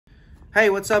Hey,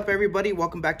 what's up everybody?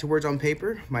 Welcome back to Words on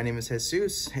Paper. My name is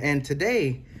Jesus, and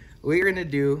today we're going to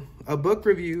do a book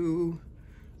review.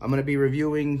 I'm going to be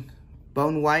reviewing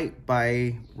Bone White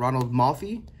by Ronald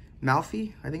Malfi.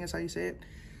 Malfi, I think that's how you say it.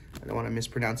 I don't want to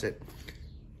mispronounce it.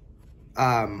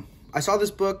 I saw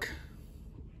this book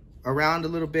around a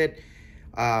little bit.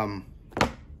 The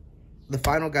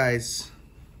Final Guys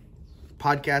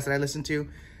podcast that I listened to,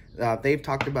 they've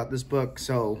talked about this book,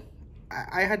 so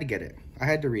I had to get it. I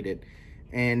had to read it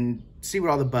and see what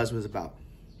all the buzz was about.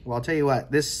 Well, I'll tell you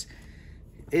what, this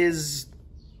is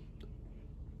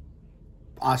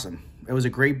awesome. It was a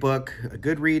great book, a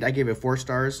good read. I gave it 4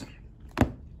 stars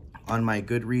on my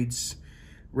Goodreads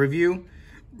review.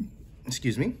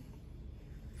 Excuse me.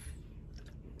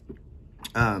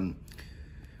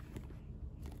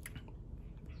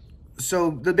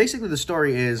 So basically the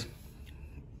story is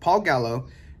Paul Gallo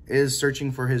is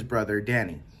searching for his brother,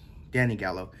 Danny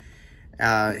Gallo.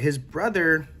 His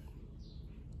brother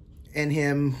and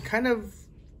him kind of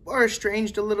are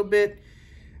estranged a little bit.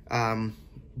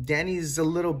 Danny's a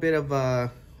little bit of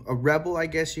a rebel, I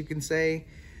guess you can say.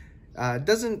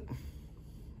 Doesn't,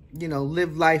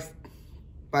 live life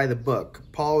by the book.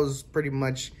 Paul's pretty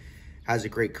much has a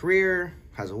great career,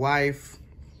 has a wife,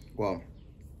 well,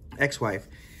 ex-wife,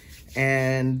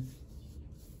 and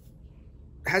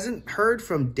hasn't heard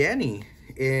from Danny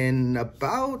in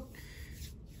about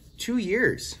 2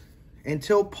 years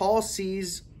until Paul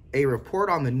sees a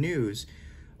report on the news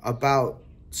about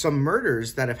some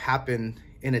murders that have happened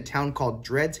in a town called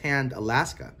Dred's Hand,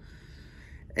 Alaska.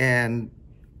 And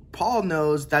Paul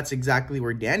knows that's exactly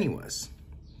where Danny was.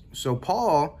 So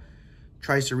Paul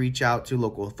tries to reach out to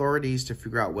local authorities to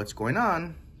figure out what's going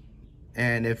on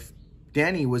and if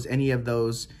Danny was any of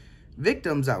those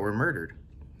victims that were murdered.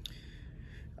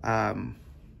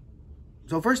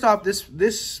 So first off,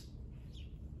 this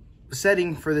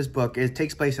setting for this book, it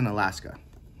takes place in Alaska.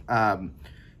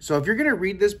 So if you're going to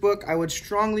read this book, I would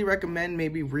strongly recommend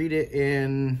maybe read it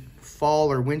in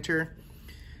fall or winter.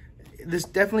 This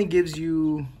definitely gives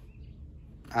you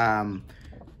curl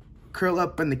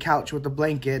up on the couch with a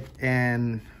blanket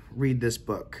and read this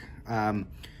book.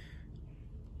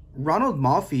 Ronald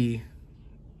Malfi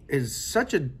is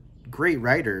such a great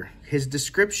writer. His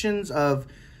descriptions of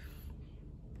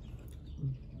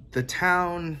the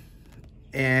town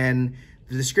and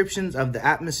the descriptions of the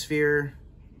atmosphere,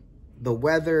 the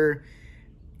weather,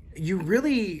 you're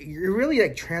really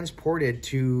like transported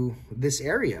to this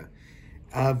area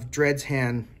of Dred's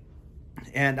Hand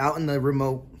and out in the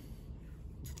remote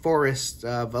forests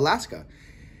of Alaska.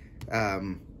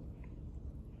 And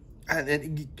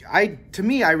to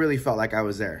me, I really felt like I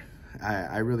was there.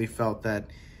 I really felt that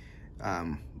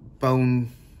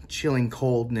bone-chilling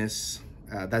coldness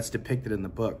that's depicted in the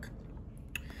book.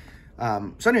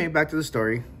 So anyway, back to the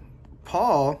story.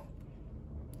 Paul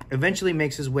eventually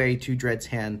makes his way to Dred's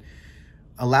Hand,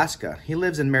 Alaska. He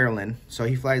lives in Maryland, so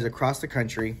he flies across the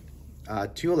country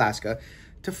to Alaska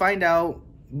to find out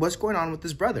what's going on with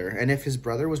his brother and if his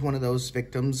brother was one of those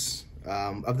victims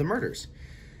of the murders.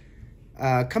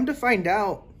 Come to find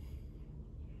out,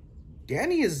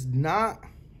 Danny is not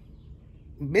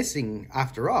missing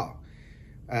after all.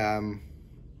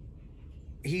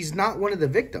 He's not one of the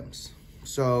victims.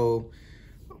 So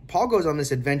Paul goes on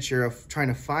this adventure of trying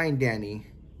to find Danny,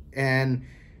 and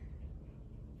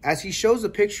as he shows a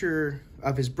picture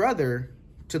of his brother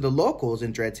to the locals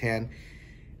in Dred's Hand,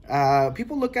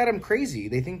 people look at him crazy.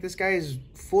 They think this guy is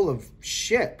full of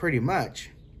shit, pretty much.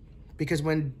 Because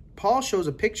when Paul shows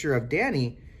a picture of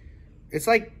Danny, it's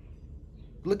like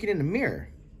looking in the mirror,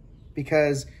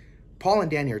 because Paul and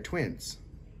Danny are twins.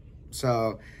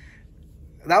 So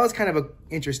that was kind of an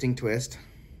interesting twist.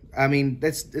 I mean,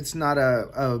 it's not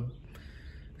a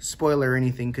spoiler or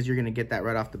anything, because you're going to get that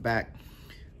right off the bat.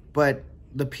 But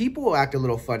the people act a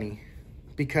little funny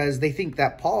because they think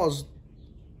that Paul's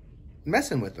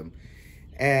messing with them.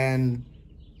 And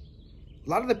a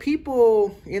lot of the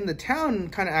people in the town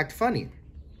kind of act funny.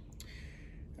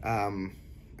 And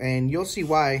you'll see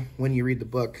why when you read the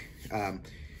book.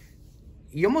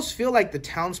 You almost feel like the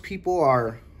townspeople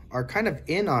are kind of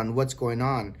in on what's going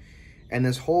on and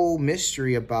this whole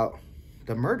mystery about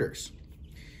the murders.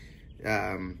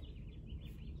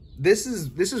 This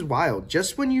is wild.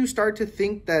 Just when you start to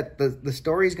think that the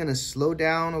story is going to slow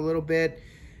down a little bit,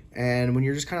 and when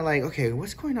you're just kind of like, okay,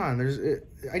 what's going on?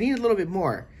 I need a little bit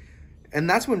more. And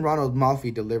that's when Ronald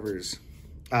Malfi delivers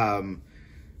a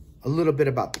little bit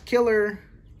about the killer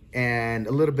and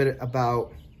a little bit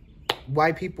about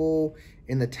why people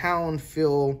in the town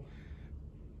feel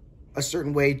a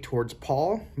certain way towards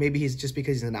Paul. Maybe he's just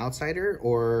because he's an outsider,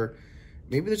 or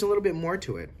maybe there's a little bit more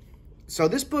to it. So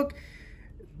this book,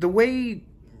 the way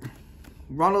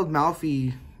Ronald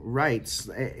Malfi writes,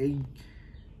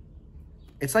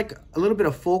 it's like a little bit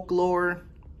of folklore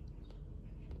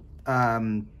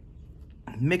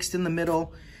mixed in the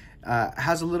middle.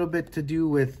 Has a little bit to do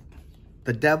with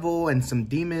the devil and some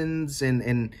demons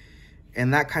and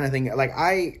that kind of thing. Like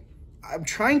I'm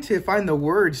trying to find the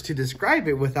words to describe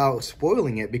it without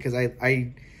spoiling it, because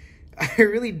I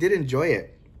really did enjoy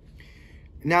it.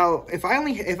 Now, if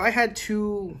I had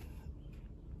to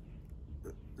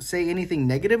say anything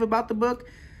negative about the book,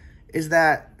 is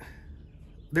that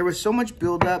there was so much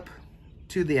build up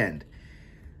to the end.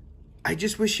 I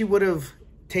just wish he would have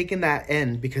taken that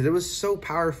end, because it was so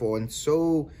powerful and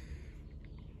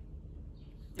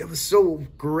it was so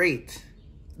great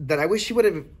that I wish he would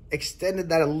have extended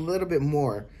that a little bit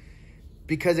more,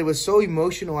 because it was so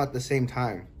emotional at the same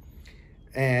time.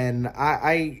 And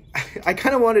I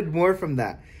kind of wanted more from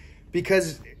that,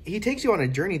 because he takes you on a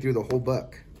journey through the whole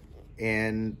book.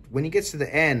 And when he gets to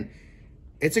the end,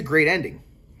 it's a great ending.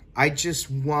 I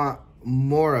just want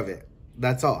more of it.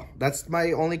 That's all. That's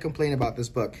my only complaint about this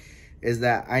book, is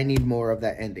that I need more of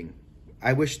that ending.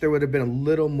 I wish there would have been a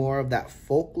little more of that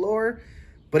folklore,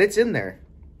 but it's in there.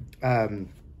 So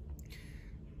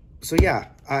yeah,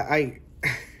 I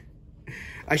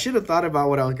should have thought about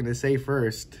what I was going to say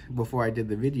first before I did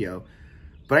the video,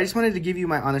 but I just wanted to give you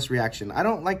my honest reaction. I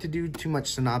don't like to do too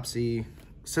much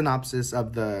synopsis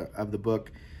of the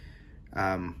book.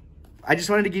 I just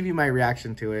wanted to give you my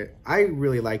reaction to it. I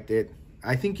really liked it.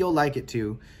 I think you'll like it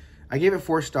too. I gave it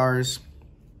 4 stars,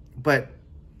 but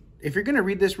if you're going to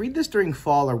read this during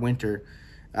fall or winter.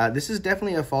 This is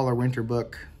definitely a fall or winter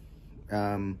book.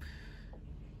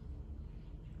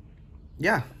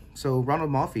 Yeah, so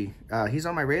Ronald Malfi, he's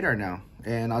on my radar now,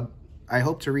 and I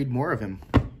hope to read more of him.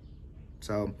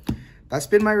 So that's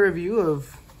been my review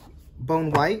of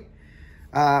Bone White.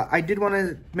 I did want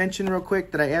to mention real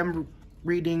quick that I am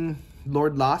reading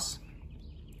Lord Loss.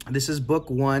 This is book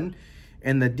 1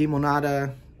 in the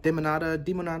Demonata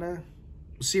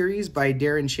series by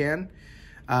Darren Shan.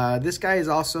 This guy is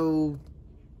also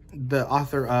the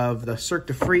author of the Cirque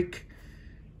du Freak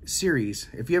series.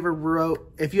 If you ever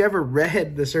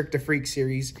read the Cirque du Freak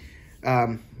series,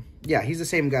 yeah, he's the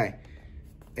same guy.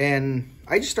 And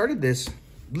I just started this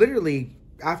literally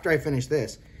after I finished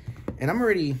this, and I'm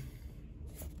already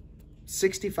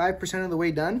 65% of the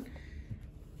way done.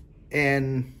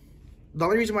 And the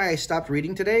only reason why I stopped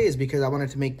reading today is because I wanted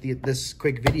to make this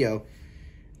quick video.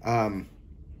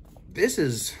 This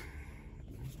is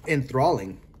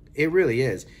enthralling. It really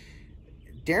is.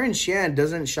 Darren Shan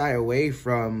doesn't shy away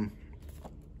from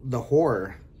the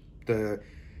horror, the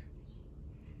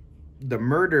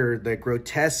murder, the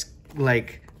grotesque,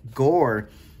 like, gore.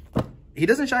 He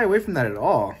doesn't shy away from that at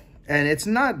all. And it's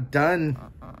not done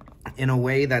in a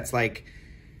way that's like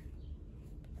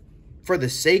for the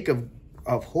sake of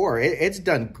horror. It's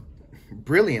done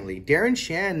brilliantly. Darren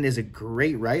Shan is a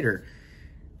great writer.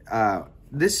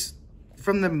 This,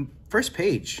 from the first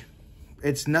page,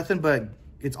 it's nothing but,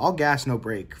 it's all gas, no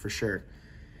break, for sure.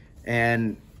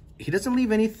 And he doesn't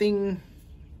leave anything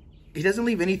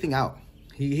out.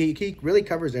 He really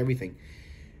covers everything.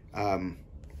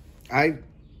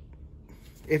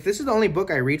 If this is the only book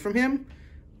I read from him,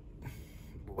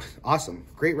 awesome,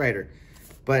 great writer.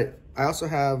 But I also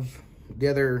have the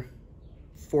other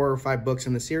 4 or 5 books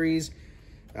in the series.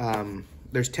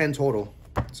 There's 10 total,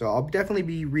 so I'll definitely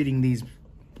be reading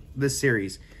this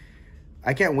series.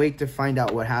 I can't wait to find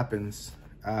out what happens.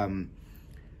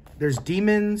 There's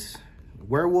demons,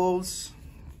 werewolves,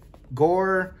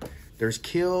 gore, there's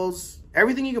kills,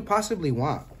 everything you could possibly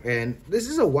want. And this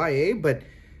is a YA, but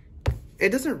it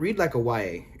doesn't read like a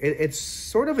YA. It's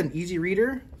sort of an easy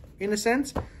reader in a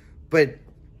sense, but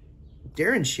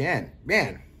Darren Shan,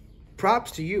 man,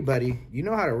 props to you, buddy. You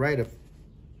know how to write a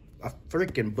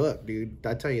freaking book, dude.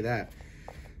 I tell you that.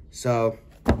 So,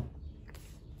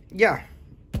 yeah.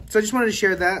 So I just wanted to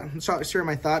share that, share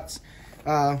my thoughts.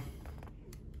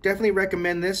 Definitely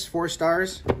recommend this, 4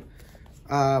 stars.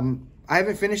 I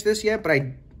haven't finished this yet, but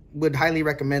I would highly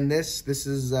recommend this. This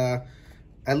is at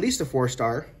least a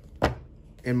 4-star,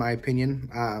 in my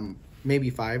opinion. Maybe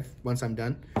 5 once I'm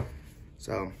done.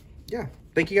 So, yeah.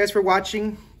 Thank you guys for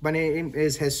watching. My name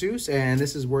is Jesus, and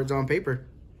this is Words on Paper.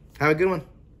 Have a good one.